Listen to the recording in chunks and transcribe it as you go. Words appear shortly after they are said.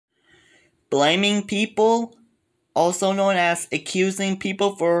blaming people, also known as accusing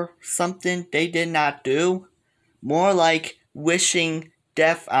people for something they did not do. More like wishing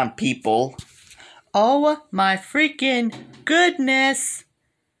death on people. Oh my freaking goodness!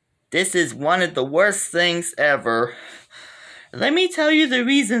 This is one of the worst things ever. Let me tell you the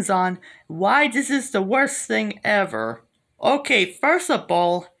reasons on why this is the worst thing ever. Okay, first of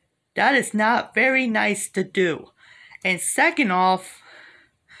all, that is not very nice to do. And second off,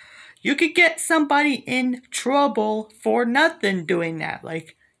 you could get somebody in trouble for nothing doing that.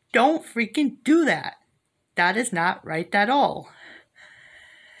 Like, don't freaking do that. That is not right at all.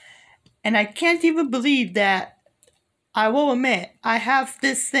 And I can't even believe that, I will admit, I have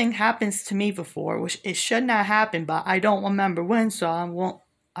this thing happens to me before, which it should not happen, but I don't remember when, so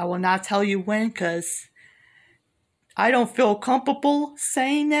I will not tell you when, because I don't feel comfortable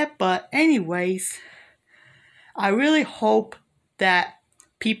saying that. But anyways, I really hope that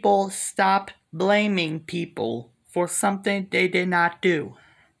people stop blaming people for something they did not do.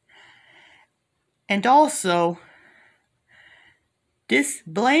 And also, this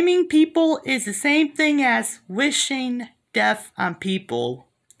blaming people is the same thing as wishing death on people.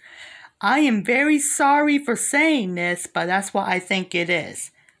 I am very sorry for saying this, but that's what I think it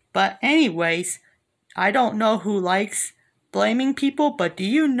is. But anyways, I don't know who likes blaming people, but do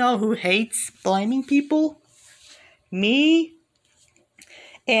you know who hates blaming people? Me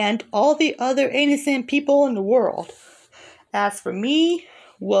and all the other innocent people in the world. As for me,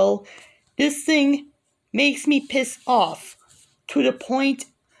 well, this thing makes me pissed off to the point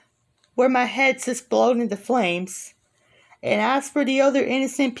where my head's exploding into flames. And as for the other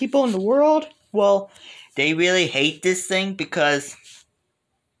innocent people in the world, well, they really hate this thing because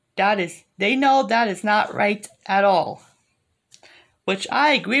they know that is not right at all. Which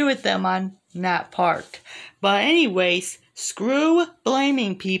I agree with them on that part. But anyways, screw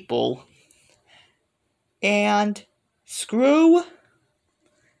blaming people. And screw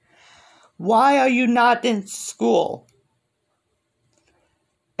why are you not in school?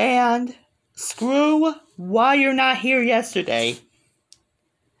 And screw why you're not here yesterday.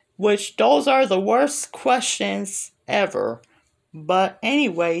 Which those are the worst questions ever. But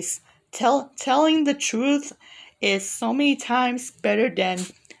anyways, telling the truth is so many times better than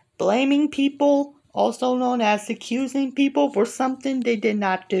blaming people, also known as accusing people for something they did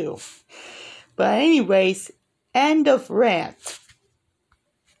not do. But anyways, end of rant.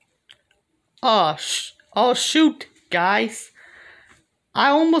 Oh shoot, guys. I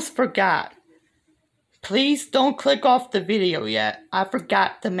almost forgot. Please don't click off the video yet. I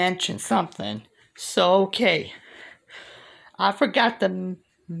forgot to mention something. So, okay. I forgot to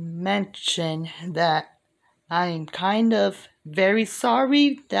mention that I'm kind of very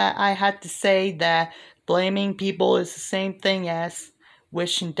sorry that I had to say that blaming people is the same thing as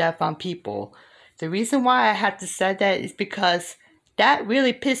wishing death on people. The reason why I had to say that is because that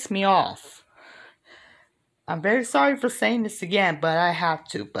really pissed me off. I'm very sorry for saying this again, but I have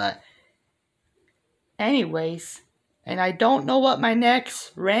to. But anyways, and I don't know what my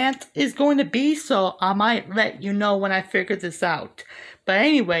next rant is going to be, so I might let you know when I figure this out. But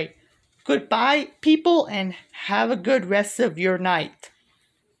anyway, goodbye, people, and have a good rest of your night.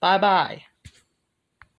 Bye-bye.